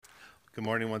Good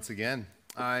morning once again.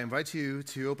 I invite you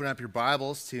to open up your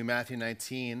Bibles to Matthew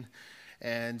 19.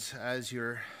 And as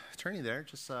you're turning there,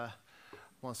 just want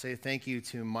to say thank you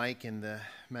to Mike and the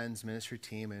men's ministry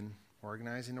team in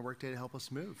organizing the workday to help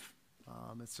us move.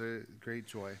 It's a great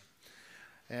joy.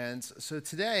 And so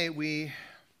today we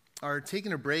are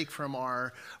taking a break from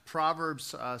our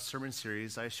Proverbs sermon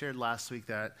series. I shared last week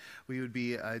that we would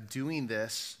be doing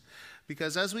this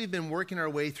because as we've been working our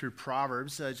way through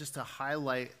Proverbs, just to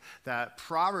highlight that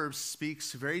Proverbs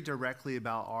speaks very directly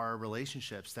about our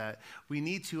relationships, that we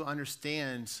need to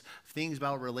understand things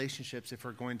about relationships if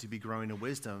we're going to be growing in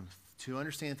wisdom, to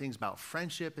understand things about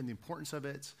friendship and the importance of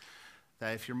it,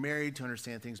 that if you're married, to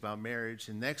understand things about marriage.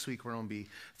 And next week, we're going to be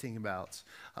thinking about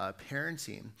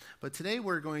parenting. But today,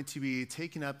 we're going to be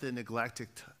taking up the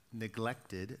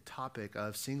neglected topic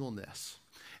of singleness.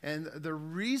 And the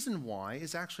reason why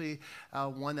is actually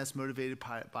one that's motivated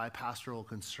by pastoral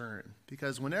concern.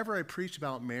 Because whenever I preach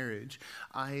about marriage,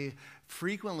 I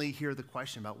frequently hear the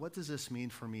question about what does this mean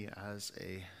for me as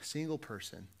a single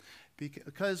person?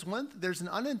 Because there's an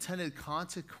unintended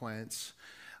consequence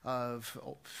of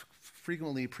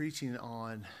frequently preaching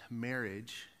on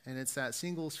marriage, and it's that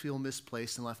singles feel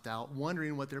misplaced and left out,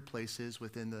 wondering what their place is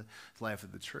within the life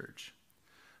of the church.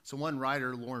 So one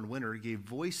writer, Lauren Winter, gave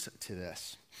voice to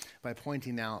this by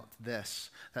pointing out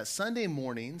this, that Sunday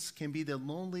mornings can be the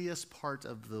loneliest part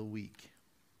of the week.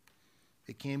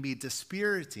 It can be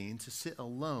dispiriting to sit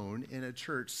alone in a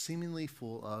church seemingly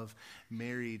full of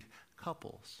married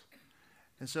couples.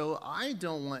 And so I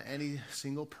don't want any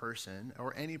single person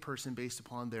or any person based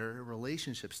upon their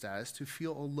relationship status to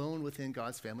feel alone within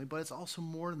God's family, but it's also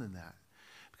more than that.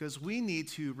 Because we need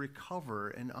to recover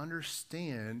and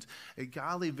understand a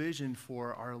godly vision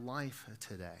for our life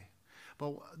today.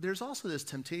 But there's also this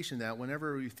temptation that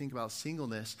whenever we think about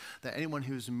singleness, that anyone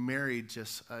who's married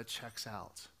just checks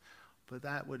out. But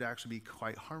that would actually be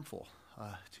quite harmful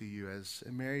to you as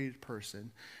a married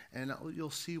person. And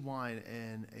you'll see why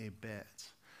in a bit.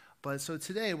 But so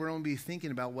today we're going to be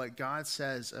thinking about what God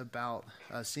says about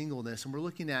singleness. And we're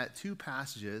looking at two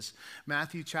passages,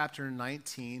 Matthew chapter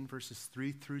 19, verses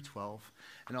 3 through 12,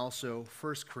 and also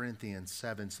 1 Corinthians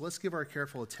 7. So let's give our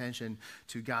careful attention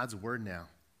to God's word now.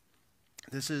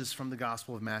 This is from the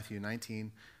Gospel of Matthew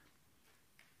 19,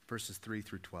 verses 3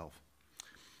 through 12.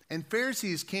 And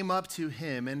Pharisees came up to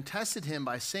him and tested him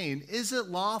by saying, "Is it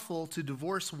lawful to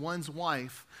divorce one's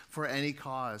wife for any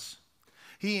cause?"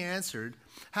 He answered,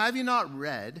 "Have you not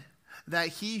read that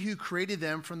he who created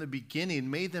them from the beginning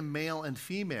made them male and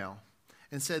female,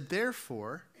 and said,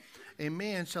 therefore, a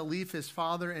man shall leave his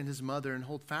father and his mother and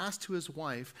hold fast to his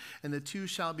wife, and the two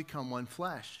shall become one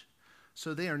flesh.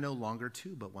 So they are no longer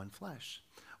two, but one flesh.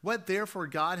 What therefore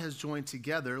God has joined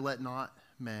together, let not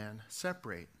man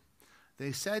separate."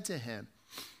 They said to him,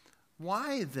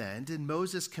 "Why then did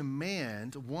Moses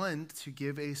command one to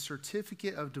give a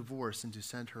certificate of divorce and to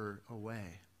send her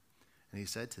away?" And he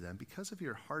said to them, "Because of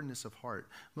your hardness of heart,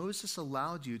 Moses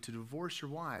allowed you to divorce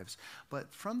your wives,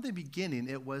 but from the beginning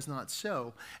it was not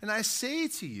so. And I say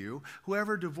to you,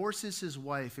 whoever divorces his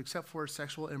wife except for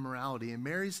sexual immorality and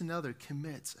marries another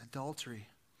commits adultery."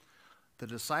 The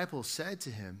disciples said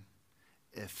to him,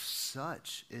 "If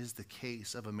such is the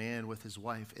case of a man with his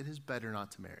wife, it is better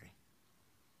not to marry."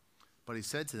 But he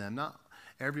said to them, "Not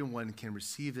everyone can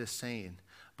receive this saying,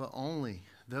 but only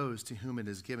those to whom it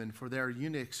is given. For there are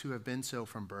eunuchs who have been so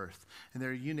from birth, and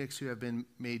there are eunuchs who have been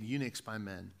made eunuchs by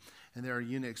men, and there are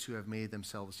eunuchs who have made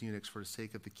themselves eunuchs for the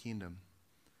sake of the kingdom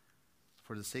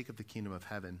of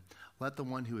heaven. Let the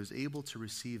one who is able to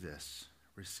receive this,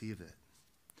 receive it."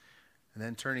 And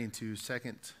then turning to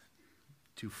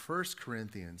 1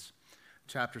 Corinthians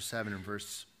chapter 7 and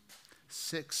verse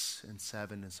 6 and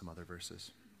 7 and some other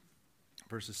verses.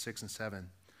 Verses 6 and 7.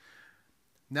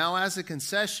 "Now as a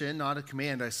concession, not a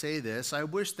command, I say this. I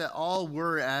wish that all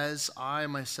were as I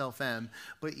myself am,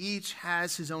 but each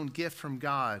has his own gift from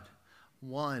God,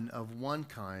 one of one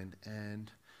kind and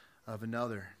of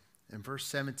another." In verse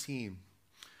 17.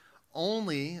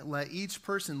 "Only let each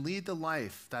person lead the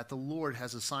life that the Lord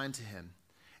has assigned to him,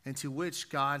 and to which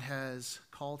God has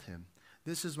called him.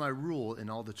 This is my rule in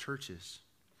all the churches."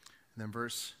 And then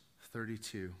verse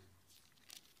 32.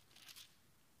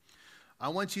 "I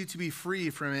want you to be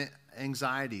free from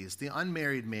anxieties. The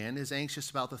unmarried man is anxious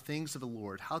about the things of the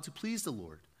Lord, how to please the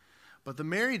Lord. But the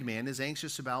married man is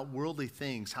anxious about worldly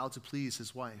things, how to please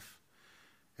his wife.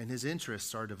 And his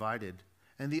interests are divided.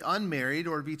 And the unmarried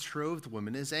or betrothed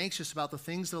woman is anxious about the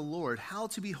things of the Lord, how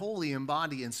to be holy in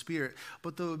body and spirit.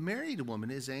 But the married woman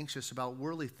is anxious about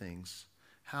worldly things,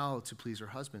 how to please her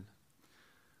husband.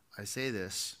 I say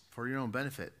this for your own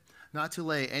benefit, not to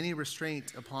lay any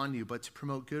restraint upon you, but to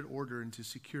promote good order and to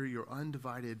secure your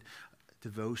undivided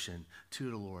devotion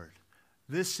to the Lord.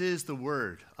 This is the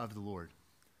word of the Lord.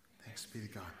 Thanks be to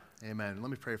God. Amen. Let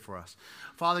me pray for us.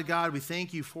 Father God, we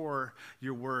thank you for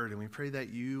your word, and we pray that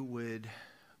you would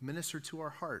minister to our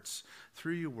hearts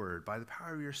through your word by the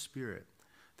power of your Spirit,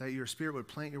 that your Spirit would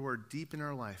plant your word deep in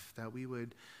our life, that we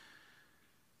would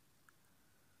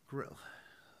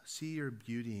see your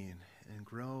beauty and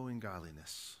grow in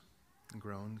godliness and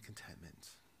grow in contentment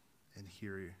and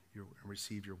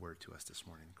receive your word to us this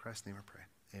morning. In Christ's name I pray.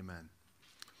 Amen.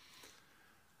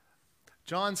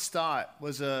 John Stott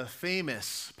was a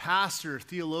famous pastor,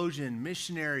 theologian,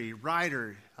 missionary,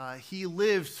 writer. He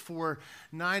lived for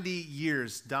 90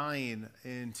 years, dying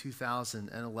in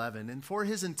 2011. And for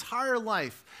his entire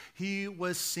life, he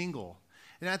was single.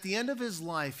 And at the end of his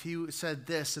life, he said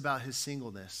this about his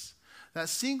singleness. That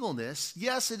singleness,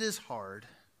 yes, it is hard.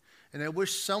 And I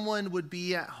wish someone would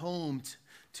be at home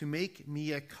to make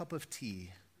me a cup of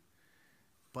tea.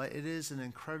 But it is an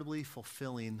incredibly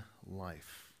fulfilling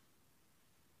life.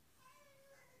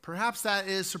 Perhaps that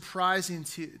is surprising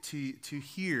to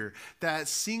hear, that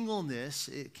singleness,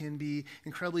 it can be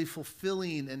incredibly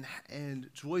fulfilling and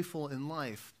joyful in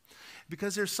life.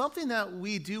 Because there's something that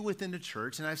we do within the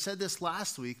church, and I've said this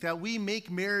last week, that we make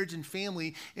marriage and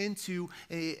family into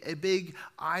a big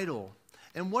idol.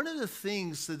 And one of the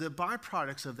things, the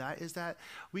byproducts of that is that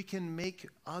we can make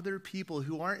other people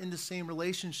who aren't in the same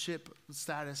relationship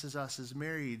status as us, as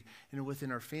married and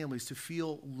within our families, to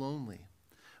feel lonely.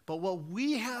 But what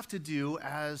we have to do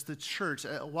as the church,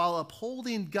 while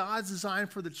upholding God's design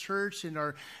for the church and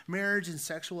our marriage and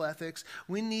sexual ethics,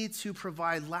 we need to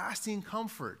provide lasting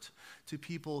comfort to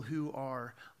people who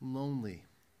are lonely.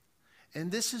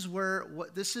 And this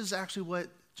is actually what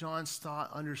John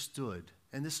Stott understood.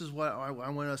 And this is what I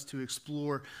want us to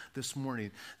explore this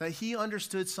morning. That he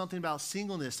understood something about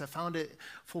singleness, that found it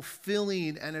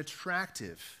fulfilling and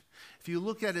attractive. If you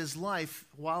look at his life,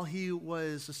 while he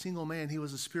was a single man, he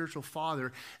was a spiritual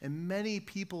father, and many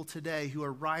people today who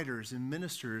are writers and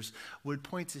ministers would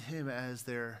point to him as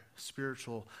their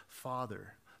spiritual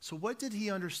father. So what did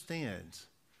he understand?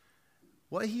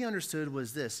 What he understood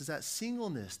was this, is that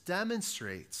singleness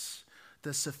demonstrates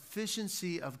the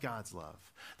sufficiency of God's love.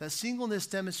 That singleness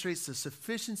demonstrates the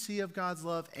sufficiency of God's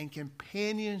love and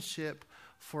companionship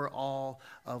for all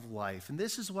of life. And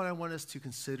this is what I want us to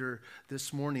consider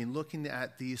this morning, looking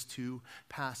at these two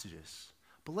passages.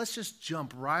 But let's just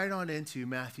jump right on into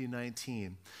Matthew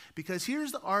 19. Because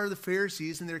are the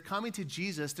Pharisees, and they're coming to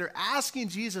Jesus. They're asking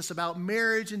Jesus about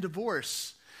marriage and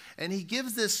divorce. And he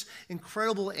gives this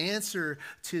incredible answer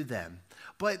to them.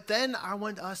 But then I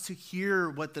want us to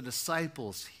hear what the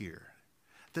disciples hear.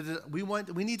 We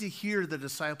need to hear the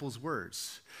disciples'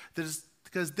 words.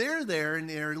 Because they're there and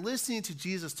they're listening to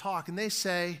Jesus talk, and they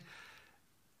say,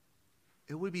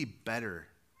 it would be better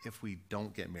if we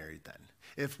don't get married then.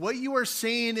 If what you are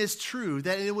saying is true,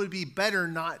 then it would be better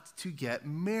not to get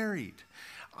married.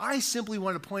 I simply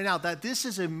want to point out that this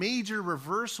is a major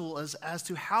reversal as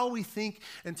to how we think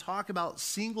and talk about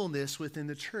singleness within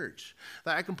the church.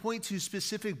 That I can point to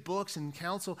specific books and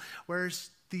counsel where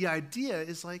the idea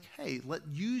is like, hey,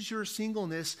 use your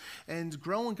singleness and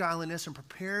grow in godliness and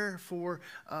prepare for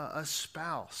a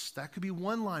spouse. That could be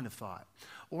one line of thought.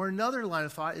 Or another line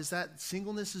of thought is that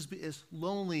singleness is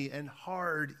lonely and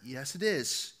hard. Yes, it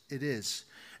is. It is.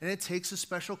 And it takes a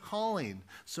special calling.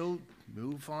 So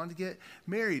move on to get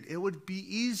married. It would be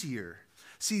easier.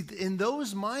 See, in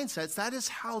those mindsets, that is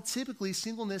how typically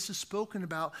singleness is spoken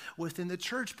about within the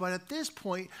church. But at this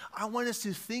point, I want us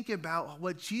to think about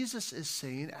what Jesus is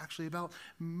saying actually about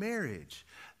marriage.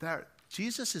 That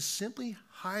Jesus is simply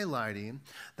highlighting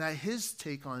that his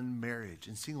take on marriage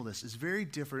and singleness is very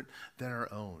different than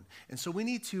our own. And so we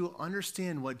need to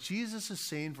understand what Jesus is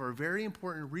saying for a very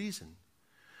important reason.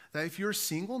 That if you're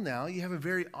single now, you have a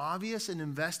very obvious and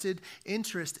invested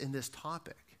interest in this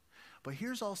topic. But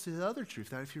here's also the other truth,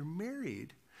 that if you're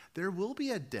married, there will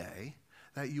be a day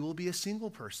that you will be a single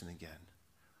person again,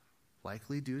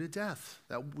 likely due to death.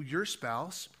 That your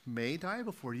spouse may die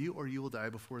before you, or you will die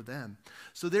before them.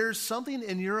 So there's something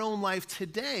in your own life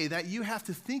today that you have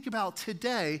to think about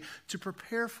today to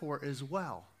prepare for as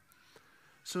well.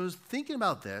 So thinking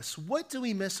about this, what do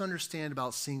we misunderstand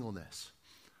about singleness?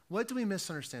 What do we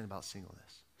misunderstand about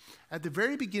singleness? At the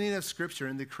very beginning of Scripture,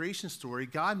 in the creation story,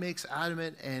 God makes Adam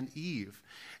and Eve.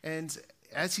 And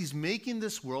as he's making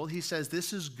this world, he says,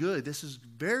 this is good. This is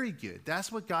very good.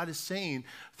 That's what God is saying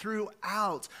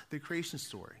throughout the creation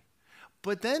story.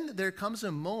 But then there comes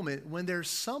a moment when there's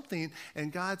something,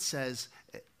 and God says,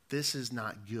 this is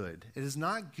not good. It is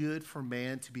not good for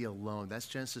man to be alone. That's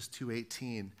Genesis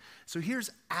 2:18. So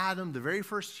here's Adam, the very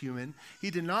first human.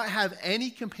 He did not have any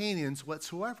companions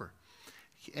whatsoever.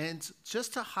 And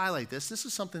just to highlight this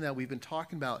is something that we've been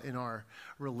talking about in our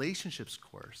relationships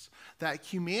course, that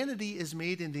humanity is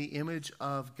made in the image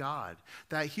of God.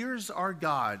 That here's our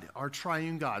God, our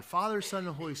triune God, Father, Son,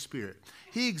 and Holy Spirit.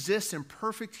 He exists in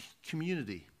perfect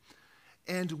community.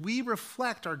 And we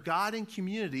reflect our God in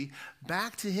community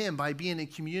back to him by being in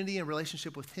community and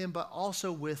relationship with him, but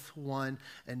also with one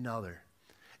another.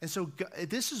 And so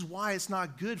this is why it's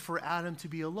not good for Adam to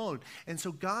be alone. And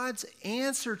so God's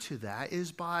answer to that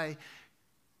is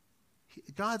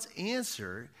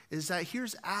that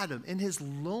here's Adam in his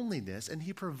loneliness, and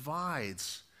he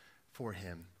provides for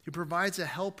him. He provides a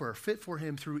helper fit for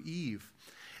him through Eve.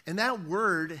 And that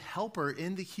word helper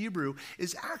in the Hebrew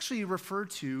is actually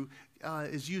referred to,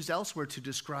 is used elsewhere to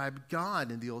describe God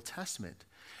in the Old Testament.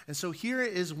 And so here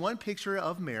is one picture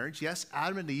of marriage. Yes,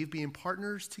 Adam and Eve being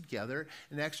partners together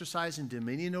and exercising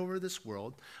dominion over this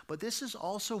world. But this is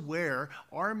also where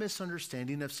our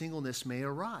misunderstanding of singleness may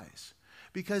arise,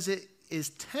 because it is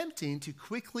tempting to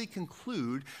quickly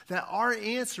conclude that our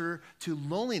answer to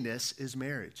loneliness is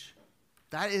marriage.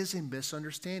 That is a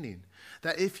misunderstanding.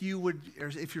 That if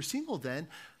you're single,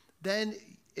 then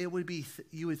it would be,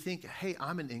 you would think, hey,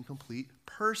 I'm an incomplete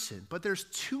person. But there's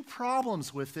two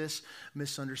problems with this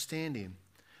misunderstanding.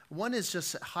 One is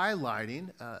just highlighting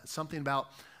something about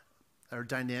our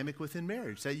dynamic within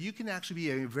marriage, that you can actually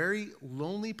be a very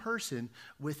lonely person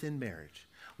within marriage.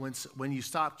 When you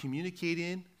stop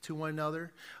communicating to one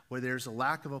another, where there's a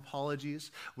lack of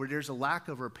apologies, where there's a lack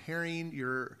of repairing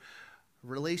your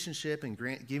relationship and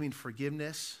giving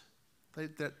forgiveness,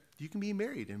 that you can be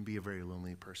married and be a very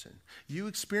lonely person. You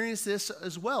experience this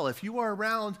as well. If you are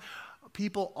around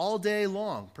people all day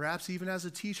long, perhaps even as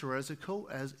a teacher or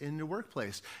as in the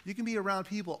workplace, you can be around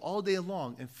people all day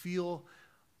long and feel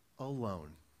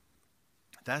alone.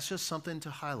 That's just something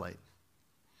to highlight.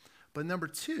 But number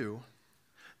two,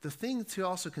 the thing to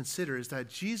also consider is that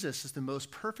Jesus is the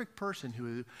most perfect person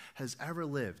who has ever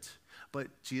lived. But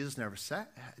Jesus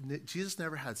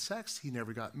never had sex, he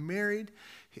never got married,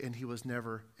 and he was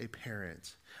never a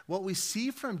parent. What we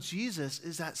see from Jesus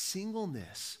is that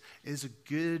singleness is a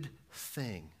good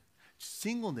thing.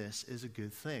 Singleness is a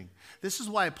good thing. This is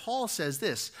why Paul says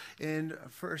this in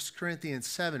 1 Corinthians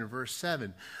 7, verse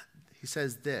 7. He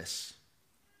says this,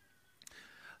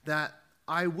 that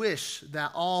I wish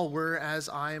that all were as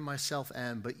I myself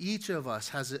am, but each of us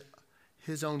has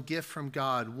his own gift from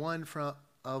God, one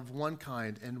of one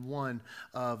kind and one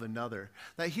of another.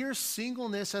 That here's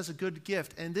singleness as a good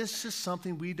gift, and this is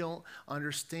something we don't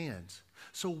understand.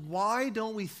 So why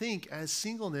don't we think as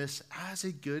singleness as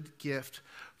a good gift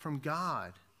from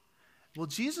God? Well,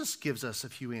 Jesus gives us a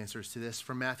few answers to this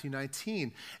from Matthew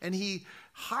 19, and he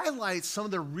highlights some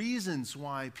of the reasons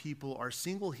why people are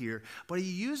single here, but he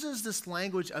uses this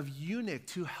language of eunuch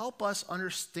to help us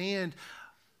understand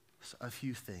a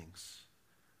few things.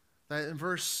 That in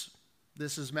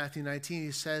this is Matthew 19,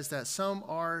 he says that some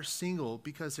are single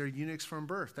because they're eunuchs from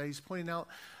birth. That he's pointing out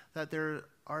that there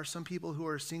are some people who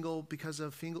are single because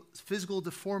of physical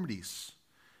deformities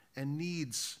and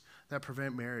needs that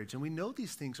prevent marriage. And we know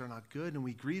these things are not good, and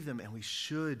we grieve them, and we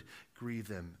should grieve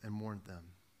them and mourn them.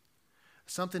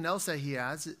 Something else that he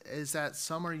adds is that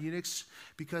some are eunuchs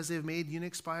because they've made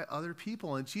eunuchs by other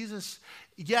people. And Jesus,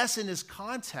 yes, in his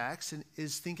context,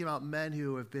 is thinking about men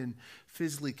who have been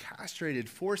physically castrated,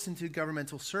 forced into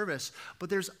governmental service. But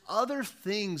there's other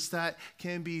things that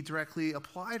can be directly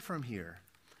applied from here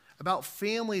about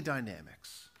family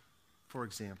dynamics, for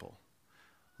example.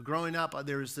 Growing up,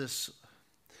 there was this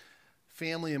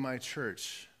family in my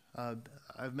church.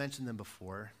 I've mentioned them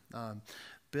before.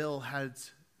 Bill had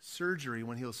surgery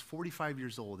when he was 45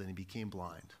 years old, and he became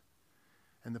blind.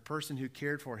 And the person who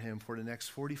cared for him for the next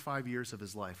 45 years of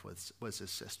his life was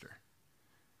his sister.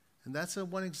 And that's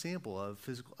one example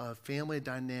of family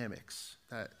dynamics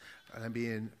that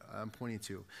I'm pointing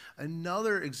to.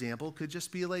 Another example could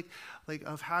just be like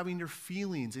of having your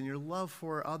feelings and your love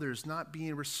for others not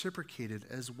being reciprocated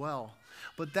as well.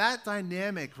 But that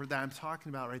dynamic that I'm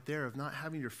talking about right there of not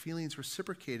having your feelings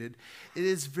reciprocated, it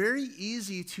is very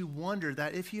easy to wonder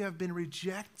that if you have been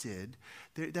rejected,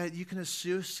 that you can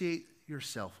associate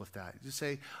yourself with that. You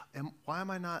say, why am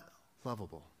I not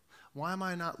lovable? Why am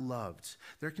I not loved?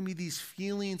 There can be these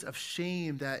feelings of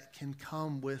shame that can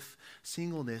come with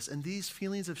singleness. And these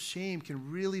feelings of shame can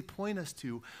really point us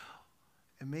to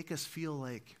and make us feel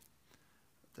like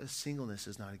the singleness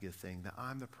is not a good thing, that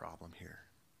I'm the problem here.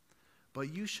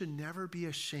 But you should never be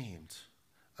ashamed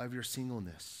of your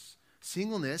singleness,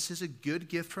 Singleness is a good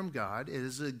gift from God. It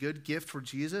is a good gift for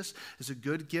Jesus. It's a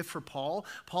good gift for Paul.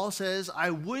 Paul says,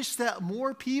 I wish that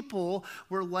more people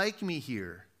were like me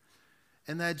here.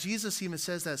 And that Jesus even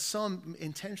says that some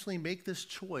intentionally make this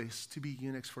choice to be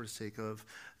eunuchs for the sake of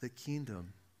the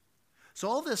kingdom. So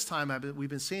all this time, we've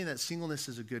been saying that singleness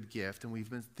is a good gift, and we've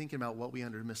been thinking about what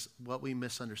we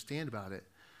misunderstand about it.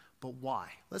 But why?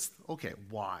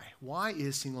 Why? Why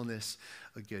is singleness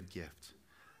a good gift?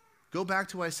 Go back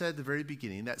to what I said at the very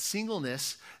beginning, that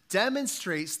singleness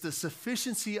demonstrates the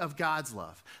sufficiency of God's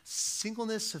love.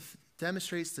 Singleness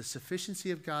demonstrates the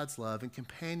sufficiency of God's love and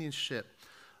companionship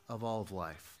of all of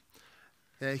life.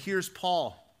 Here's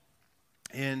Paul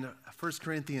in 1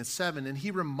 Corinthians 7, and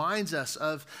he reminds us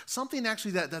of something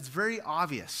actually that's very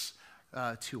obvious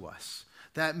to us,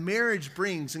 that marriage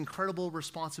brings incredible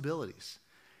responsibilities.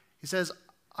 He says,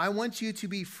 I want you to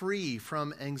be free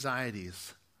from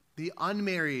anxieties. The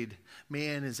unmarried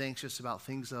man is anxious about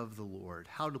things of the Lord,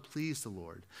 how to please the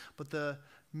Lord. But the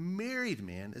married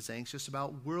man is anxious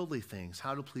about worldly things,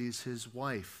 how to please his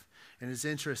wife. And his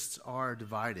interests are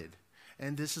divided.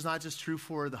 And this is not just true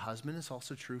for the husband, it's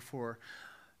also true for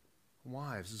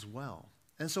wives as well.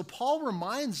 And so Paul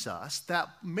reminds us that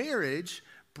marriage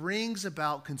brings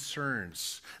about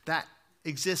concerns that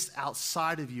exist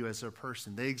outside of you as a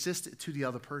person. They exist to the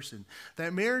other person.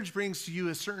 That marriage brings to you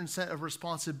a certain set of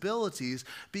responsibilities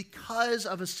because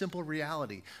of a simple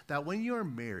reality, that when you are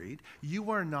married,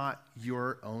 you are not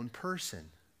your own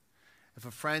person. If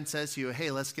a friend says to you,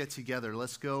 hey, let's get together,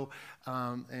 let's go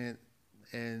and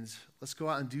let's go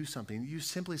out and do something, you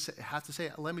simply have to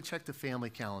say, let me check the family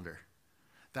calendar.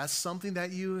 That's something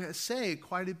that you say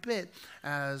quite a bit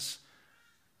as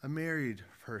a married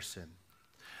person.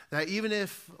 That even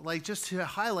if, just to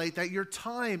highlight that your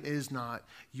time is not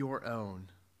your own.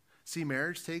 See,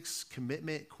 marriage takes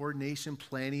commitment, coordination,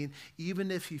 planning,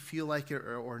 even if you feel like it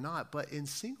or not. But in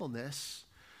singleness,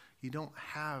 you don't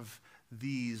have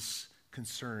these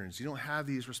concerns. You don't have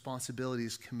these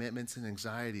responsibilities, commitments, and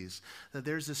anxieties. That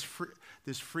there's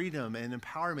this freedom and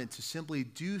empowerment to simply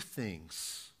do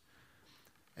things.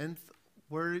 And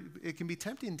where it can be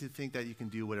tempting to think that you can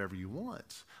do whatever you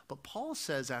want. But Paul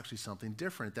says actually something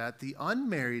different, that the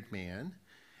unmarried man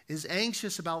is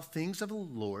anxious about things of the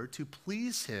Lord to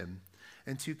please him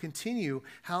and to continue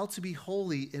how to be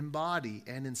holy in body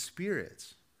and in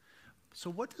spirit. So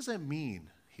what does that mean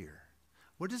here?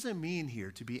 What does it mean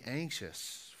here to be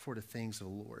anxious for the things of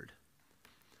the Lord?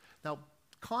 Now,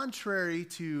 contrary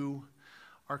to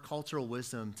our cultural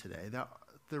wisdom today,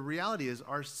 the reality is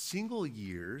our single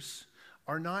years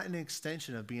are not an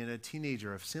extension of being a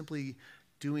teenager, of simply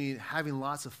having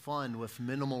lots of fun with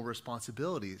minimal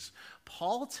responsibilities.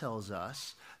 Paul tells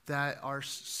us that our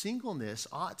singleness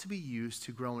ought to be used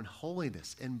to grow in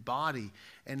holiness, in body,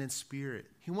 and in spirit.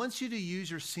 He wants you to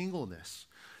use your singleness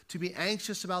to be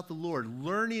anxious about the Lord,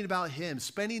 learning about him,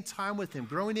 spending time with him,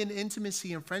 growing in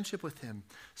intimacy and friendship with him,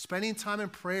 spending time in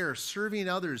prayer, serving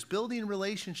others, building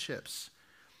relationships,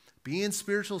 being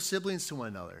spiritual siblings to one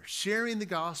another, sharing the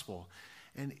gospel,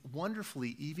 and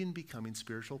wonderfully, even becoming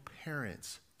spiritual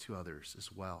parents to others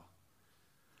as well.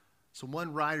 So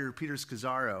one writer, Peter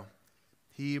Scazzaro,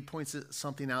 he points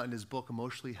something out in his book,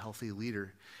 Emotionally Healthy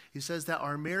Leader. He says that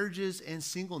our marriages and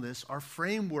singleness are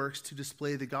frameworks to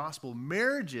display the gospel.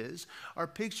 Marriages are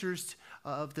pictures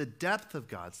of the depth of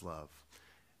God's love.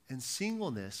 And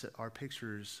singleness are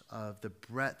pictures of the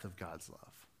breadth of God's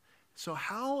love. So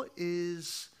how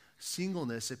is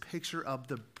singleness a picture of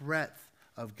the breadth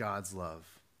of God's love?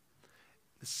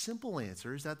 The simple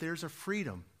answer is that there's a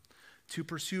freedom to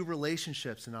pursue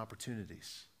relationships and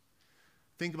opportunities.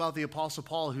 Think about the Apostle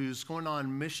Paul, who's going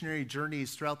on missionary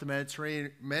journeys throughout the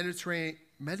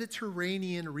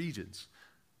Mediterranean regions.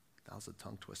 That was a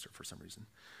tongue twister for some reason.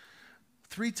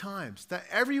 3 times, that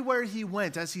everywhere he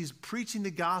went, as he's preaching the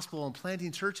gospel and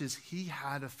planting churches, he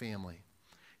had a family.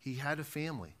 He had a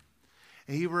family.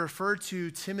 And he referred to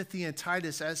Timothy and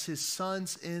Titus as his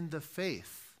sons in the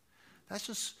faith. That's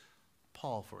just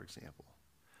Paul, for example.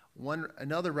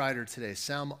 Another writer today,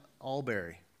 Sam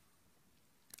Alberry,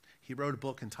 he wrote a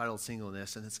book entitled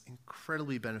Singleness, and it's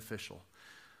incredibly beneficial.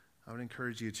 I would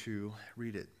encourage you to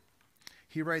read it.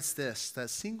 He writes this, that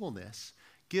singleness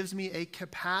gives me a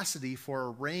capacity for a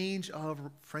range of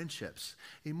friendships,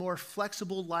 a more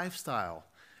flexible lifestyle,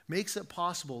 makes it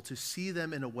possible to see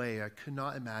them in a way I could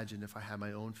not imagine if I had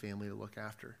my own family to look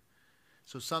after.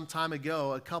 So some time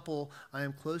ago, a couple I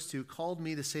am close to called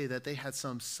me to say that they had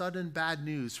some sudden bad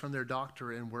news from their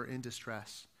doctor and were in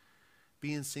distress.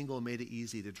 Being single made it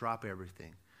easy to drop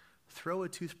everything, throw a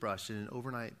toothbrush in an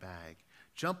overnight bag,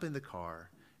 jump in the car,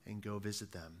 and go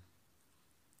visit them.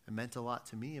 It meant a lot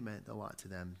to me. It meant a lot to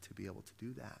them to be able to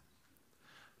do that.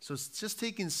 So it's just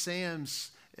taking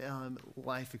Sam's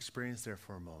life experience there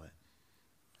for a moment.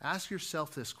 Ask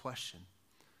yourself this question.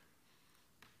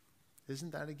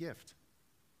 Isn't that a gift?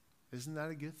 Isn't that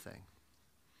a good thing?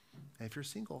 And if you're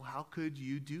single, how could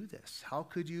you do this? How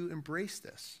could you embrace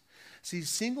this? See,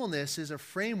 singleness is a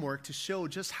framework to show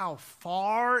just how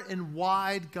far and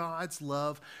wide God's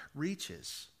love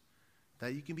reaches.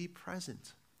 That you can be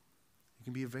present. You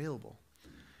can be available.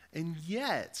 And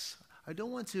yet, I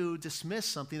don't want to dismiss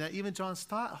something that even John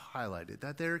Stott highlighted,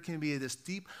 that there can be this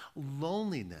deep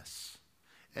loneliness.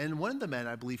 And one of the men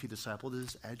I believe he discipled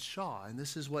is Ed Shaw. And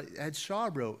this is what Ed Shaw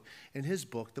wrote in his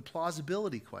book, The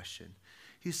Plausibility Question.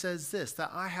 He says this,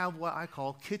 that I have what I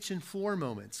call kitchen floor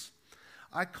moments.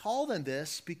 I call them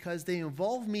this because they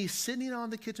involve me sitting on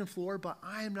the kitchen floor, but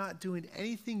I am not doing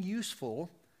anything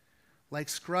useful like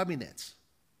scrubbing it,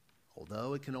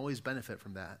 although it can always benefit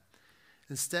from that.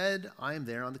 Instead, I am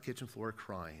there on the kitchen floor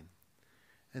crying.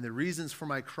 And the reasons for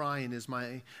my crying is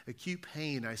my acute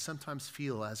pain I sometimes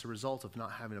feel as a result of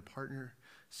not having a partner,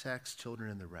 sex, children,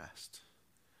 and the rest.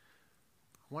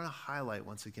 I want to highlight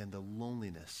once again the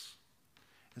loneliness.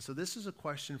 And so this is a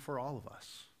question for all of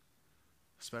us,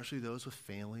 especially those with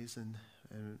families and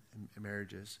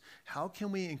marriages. How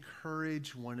can we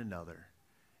encourage one another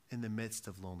in the midst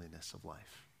of loneliness of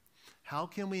life? How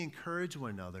can we encourage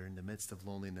one another in the midst of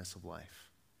loneliness of life?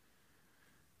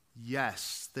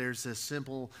 Yes, there's a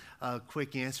simple,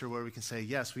 quick answer where we can say,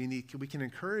 yes, we can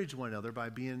encourage one another by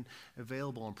being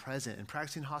available and present and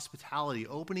practicing hospitality,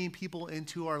 opening people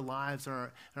into our lives and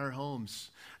our homes,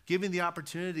 giving the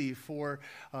opportunity for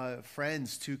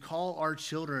friends to call our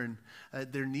children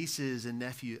their nieces and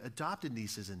nephews, adopted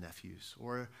nieces and nephews,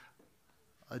 or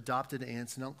adopted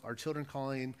aunts and uncles, our children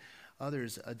calling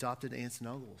others adopted aunts and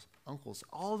uncles.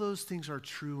 All those things are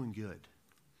true and good.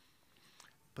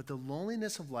 But the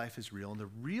loneliness of life is real, and the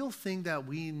real thing that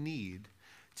we need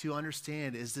to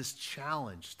understand is this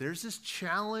challenge. There's this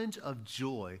challenge of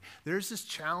joy. There's this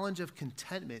challenge of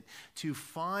contentment to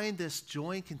find this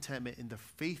joy and contentment in the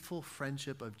faithful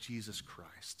friendship of Jesus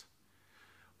Christ.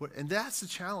 And that's the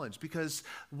challenge, because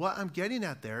what I'm getting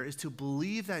at there is to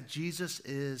believe that Jesus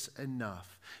is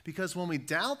enough. Because when we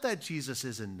doubt that Jesus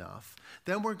is enough,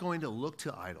 then we're going to look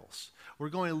to idols. We're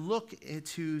going to look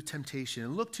into temptation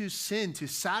and look to sin to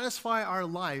satisfy our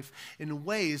life in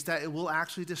ways that it will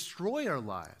actually destroy our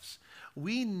lives. What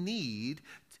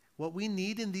we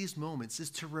need in these moments is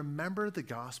to remember the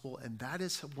gospel, and that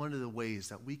is one of the ways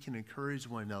that we can encourage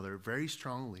one another very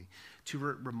strongly, to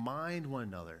remind one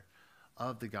another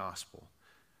of the gospel.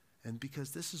 And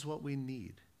because this is what we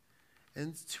need.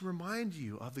 And to remind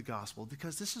you of the gospel,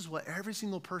 because this is what every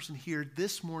single person here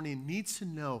this morning needs to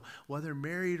know, whether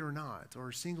married or not,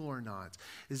 or single or not,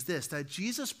 is this, that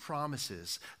Jesus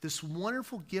promises this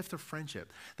wonderful gift of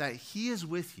friendship, that he is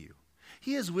with you.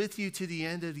 He is with you to the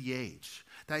end of the age,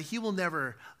 that he will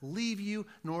never leave you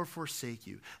nor forsake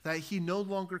you, that he no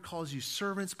longer calls you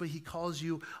servants, but he calls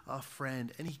you a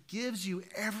friend, and he gives you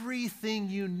everything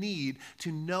you need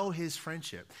to know his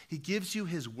friendship. He gives you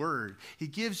his word. He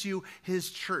gives you his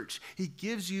church. He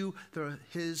gives you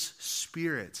his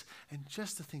spirit. And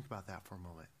just to think about that for a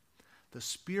moment, the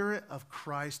Spirit of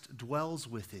Christ dwells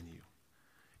within you,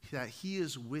 that he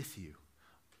is with you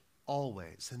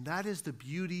always. And that is the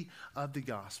beauty of the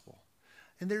gospel.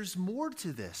 And there's more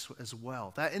to this as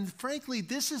well. And frankly,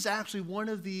 this is actually one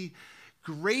of the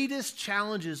greatest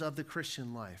challenges of the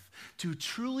Christian life, to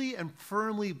truly and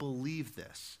firmly believe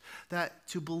this, that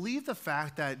to believe the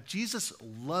fact that Jesus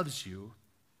loves you,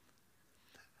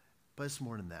 but it's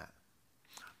more than that.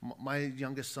 My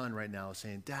youngest son right now is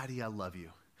saying, "Daddy, I love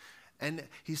you." And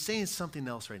he's saying something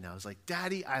else right now. He's like,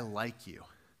 "Daddy, I like you."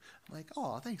 I'm like,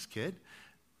 "Oh, thanks, kid."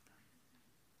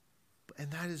 And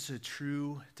that is a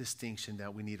true distinction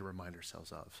that we need to remind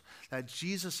ourselves of. That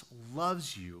Jesus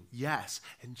loves you, yes,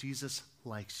 and Jesus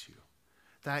likes you.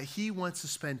 That he wants to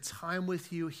spend time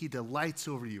with you. He delights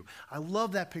over you. I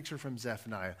love that picture from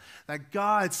Zephaniah. That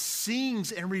God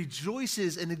sings and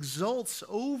rejoices and exults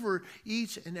over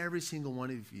each and every single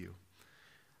one of you.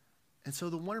 And so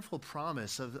the wonderful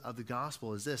promise of the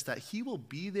gospel is this, that he will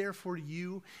be there for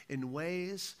you in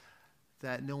ways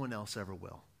that no one else ever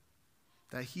will.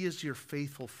 That he is your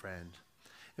faithful friend.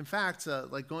 In fact,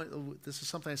 this is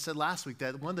something I said last week,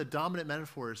 that one of the dominant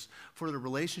metaphors for the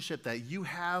relationship that you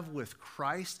have with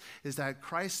Christ is that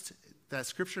that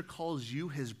Scripture calls you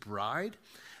his bride,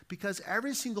 because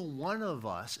every single one of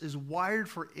us is wired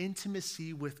for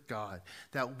intimacy with God,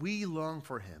 that we long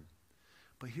for him.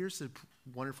 But here's the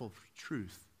wonderful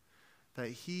truth, that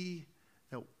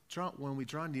that when we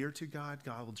draw near to God,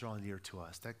 God will draw near to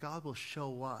us, that God will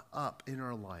show up in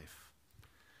our life.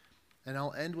 And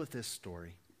I'll end with this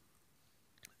story.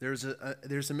 There's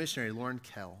a missionary, Lauren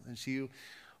Kell, and she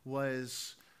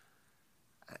was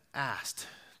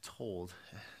told,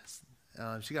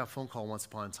 she got a phone call once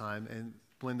upon a time, and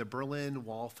when the Berlin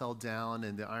Wall fell down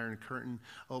and the Iron Curtain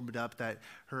opened up, that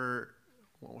her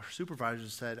supervisor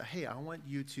said, hey, I want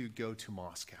you to go to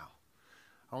Moscow.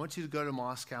 I want you to go to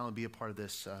Moscow and be a part of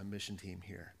this mission team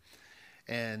here.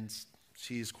 And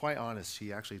she's quite honest.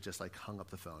 She actually just like hung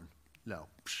up the phone. No.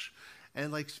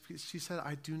 And like she said,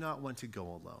 I do not want to go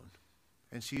alone.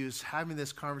 And she was having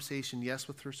this conversation, yes,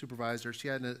 with her supervisor. She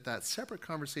had that separate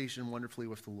conversation wonderfully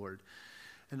with the Lord.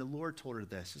 And the Lord told her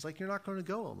this. It's like, you're not going to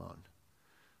go alone.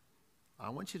 I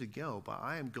want you to go, but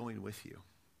I am going with you.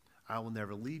 I will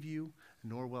never leave you,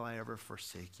 nor will I ever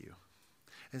forsake you.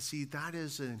 And see, that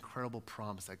is an incredible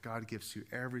promise that God gives to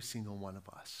every single one of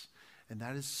us. And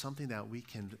that is something that we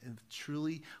can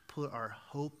truly put our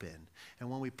hope in. And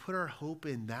when we put our hope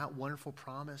in that wonderful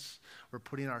promise, we're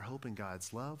putting our hope in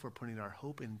God's love. We're putting our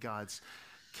hope in God's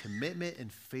commitment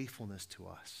and faithfulness to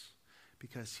us.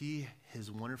 Because he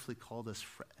has wonderfully called us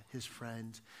his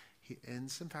friend.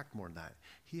 And in fact, more than that,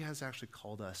 he has actually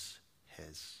called us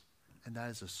his. And that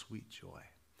is a sweet joy.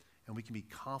 And we can be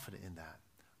confident in that.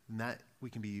 And that we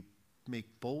can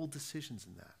make bold decisions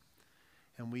in that.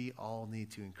 And we all need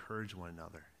to encourage one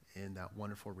another in that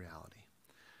wonderful reality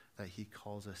that he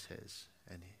calls us his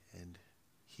and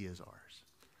he is ours.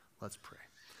 Let's pray.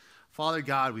 Father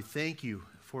God, we thank you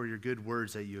for your good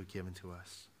words that you have given to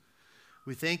us.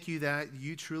 We thank you that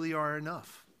you truly are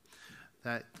enough,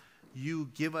 that you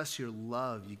give us your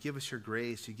love, you give us your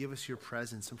grace, you give us your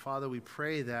presence. And Father, we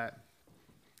pray that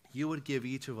you would give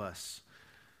each of us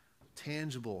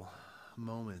tangible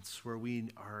moments where we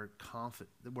are confident,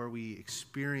 where we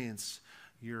experience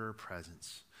your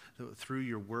presence through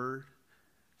your word,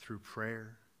 through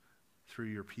prayer, through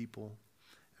your people.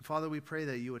 And Father, we pray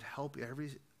that you would help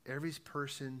every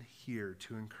person here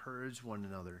to encourage one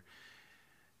another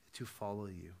to follow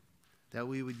you, that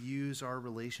we would use our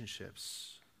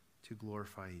relationships to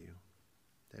glorify you,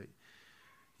 that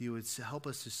you would help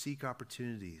us to seek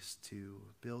opportunities to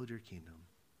build your kingdom.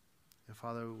 And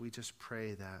Father, we just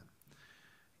pray that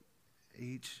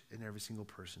each and every single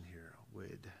person here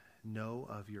would know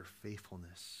of your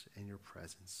faithfulness and your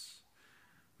presence.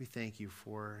 We thank you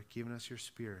for giving us your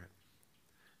Spirit,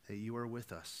 that you are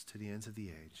with us to the ends of the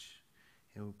age.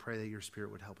 And we pray that your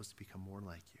Spirit would help us to become more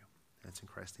like you. And it's in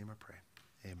Christ's name I pray.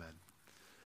 Amen.